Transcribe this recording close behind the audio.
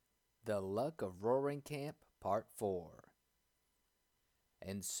The Luck of Roaring Camp, Part 4.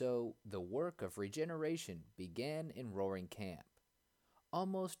 And so the work of regeneration began in Roaring Camp.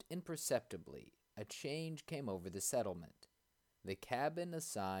 Almost imperceptibly, a change came over the settlement. The cabin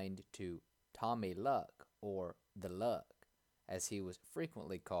assigned to Tommy Luck, or the Luck, as he was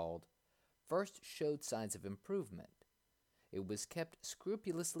frequently called, first showed signs of improvement. It was kept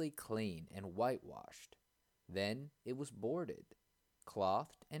scrupulously clean and whitewashed. Then it was boarded,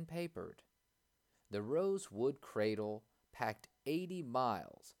 clothed, and papered. The rosewood cradle, packed 80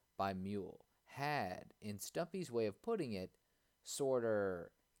 miles by mule, had, in Stumpy's way of putting it,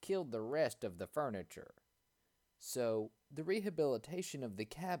 sorter killed the rest of the furniture. So the rehabilitation of the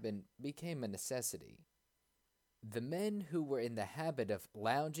cabin became a necessity. The men who were in the habit of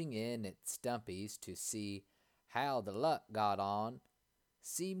lounging in at Stumpy's to see how the Luck got on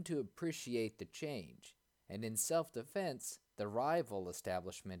seemed to appreciate the change, and in self-defense, the rival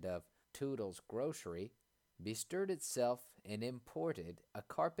establishment of Toodle's Grocery bestirred itself and imported a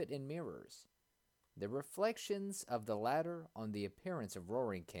carpet and mirrors. The reflections of the latter on the appearance of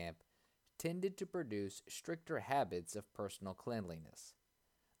Roaring Camp tended to produce stricter habits of personal cleanliness.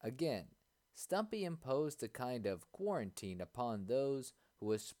 Again, Stumpy imposed a kind of quarantine upon those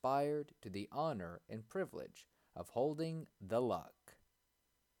who aspired to the honor and privilege of holding the Luck.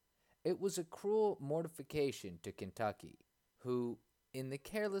 It was a cruel mortification to Kentucky, who, in the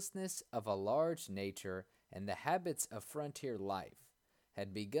carelessness of a large nature and the habits of frontier life,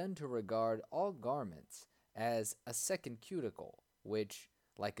 had begun to regard all garments as a second cuticle, which,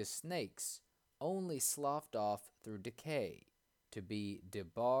 like a snake's, only sloughed off through decay, to be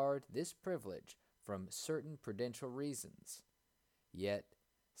debarred this privilege from certain prudential reasons. Yet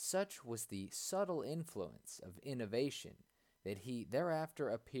such was the subtle influence of innovation that he thereafter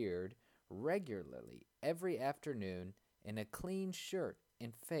appeared regularly every afternoon in a clean shirt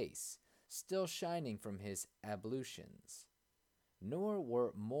and face, still shining from his ablutions. Nor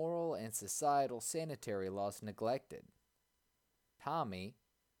were moral and societal sanitary laws neglected. Tommy,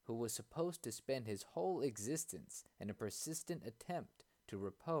 who was supposed to spend his whole existence in a persistent attempt to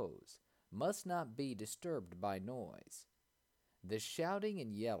repose, must not be disturbed by noise. The shouting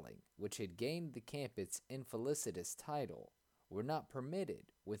and yelling, which had gained the camp its infelicitous title, were not permitted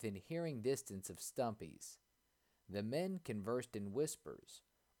within hearing distance of Stumpy's. The men conversed in whispers,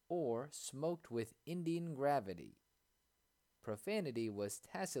 or smoked with Indian gravity. Profanity was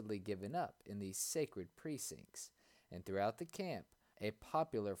tacitly given up in these sacred precincts, and throughout the camp a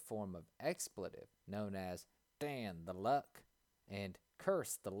popular form of expletive known as "damn the Luck" and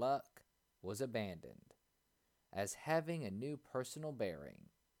 "curse the Luck" was abandoned, as having a new personal bearing.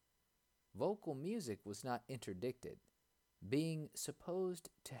 Vocal music was not interdicted, being supposed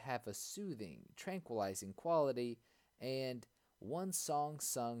to have a soothing, tranquilizing quality, and one song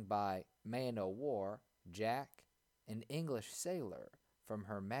sung by Man-o'-War Jack, an English sailor from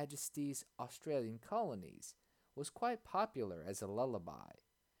Her Majesty's Australian colonies, was quite popular as a lullaby.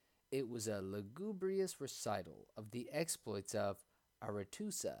 It was a lugubrious recital of the exploits of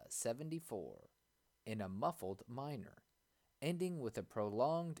Aretusa 74 in a muffled minor, ending with a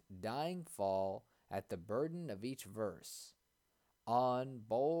prolonged dying fall at the burden of each verse. On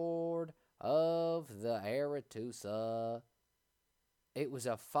board of the Aretusa. It was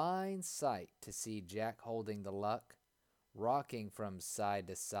a fine sight to see Jack holding the Luck, rocking from side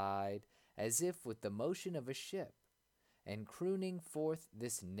to side as if with the motion of a ship, and crooning forth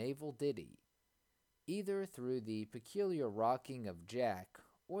this naval ditty. Either through the peculiar rocking of Jack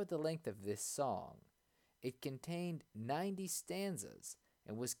or the length of this song, it contained 90 stanzas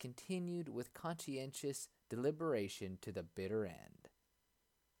and was continued with conscientious deliberation to the bitter end.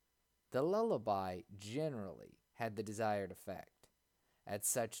 The lullaby generally had the desired effect. At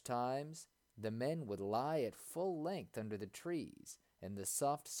such times, the men would lie at full length under the trees in the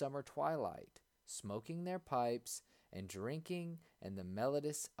soft summer twilight, smoking their pipes and drinking in the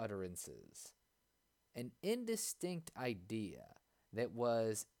melodious utterances. An indistinct idea that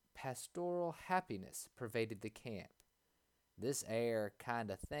was pastoral happiness pervaded the camp. "This air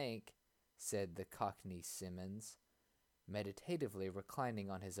kind o' think," said the Cockney Simmons, meditatively reclining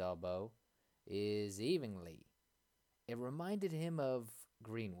on his elbow, "is evenly." It reminded him of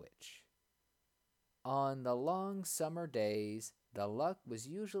Greenwich. On the long summer days, the Luck was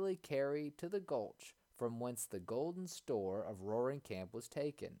usually carried to the gulch from whence the golden store of Roaring Camp was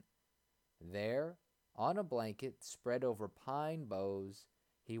taken. There, on a blanket spread over pine boughs,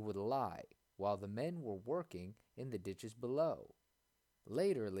 he would lie while the men were working in the ditches below.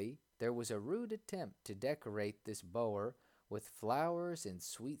 Latterly, there was a rude attempt to decorate this bower with flowers and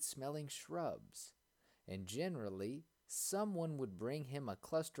sweet-smelling shrubs, and generally someone would bring him a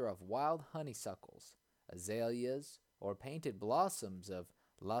cluster of wild honeysuckles, azaleas, or painted blossoms of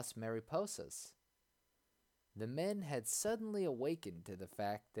Las Mariposas. The men had suddenly awakened to the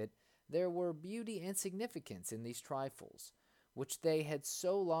fact that there were beauty and significance in these trifles, which they had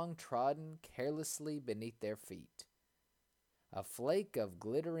so long trodden carelessly beneath their feet. A flake of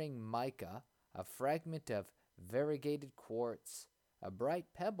glittering mica, a fragment of variegated quartz, a bright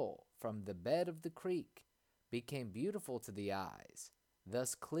pebble from the bed of the creek, became beautiful to the eyes,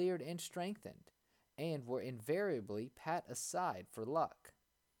 thus cleared and strengthened, and were invariably pat aside for luck.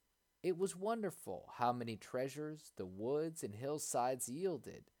 It was wonderful how many treasures the woods and hillsides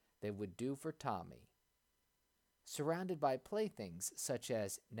yielded that would do for Tommy. Surrounded by playthings such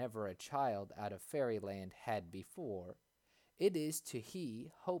as never a child out of fairyland had before, it is to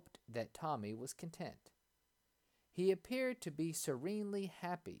he hoped that Tommy was content. He appeared to be serenely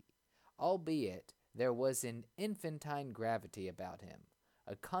happy, albeit there was an infantine gravity about him,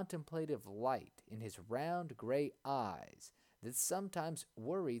 a contemplative light in his round gray eyes that sometimes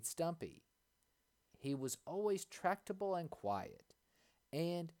worried Stumpy. He was always tractable and quiet,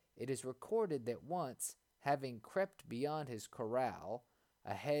 and it is recorded that once, having crept beyond his corral,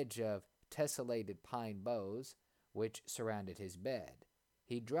 a hedge of tessellated pine boughs, which surrounded his bed,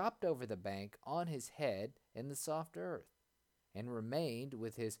 he dropped over the bank on his head in the soft earth, and remained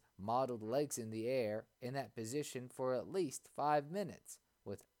with his mottled legs in the air in that position for at least 5 minutes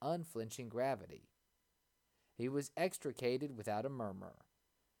with unflinching gravity. He was extricated without a murmur.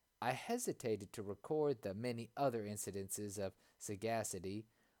 I hesitated to record the many other incidences of sagacity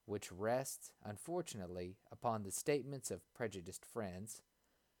which rest, unfortunately, upon the statements of prejudiced friends.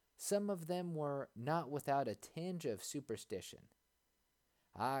 Some of them were not without a tinge of superstition.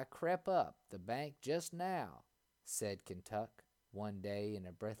 "I crep up the bank just now," said Kentuck, one day in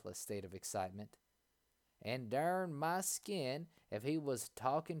a breathless state of excitement, "and dern my skin if he was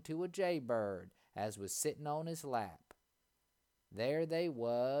talking to a jaybird as was sitting on his lap. There they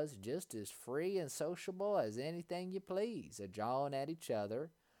was, just as free and sociable as anything you please, a-jawing at each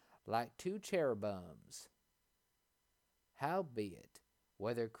other like two cherubums. Howbeit,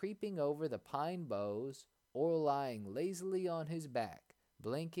 whether creeping over the pine boughs or lying lazily on his back,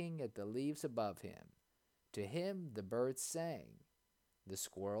 blinking at the leaves above him, to him the birds sang, the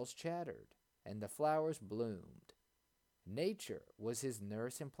squirrels chattered, and the flowers bloomed. Nature was his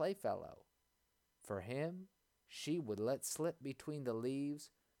nurse and playfellow. For him, she would let slip between the leaves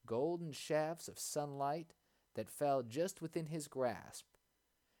golden shafts of sunlight that fell just within his grasp.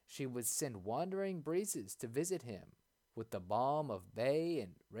 She would send wandering breezes to visit him with the balm of bay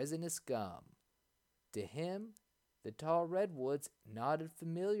and resinous gum. To him, the tall redwoods nodded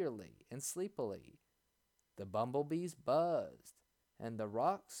familiarly and sleepily. The bumblebees buzzed, and the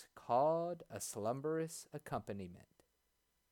rocks cawed a slumberous accompaniment.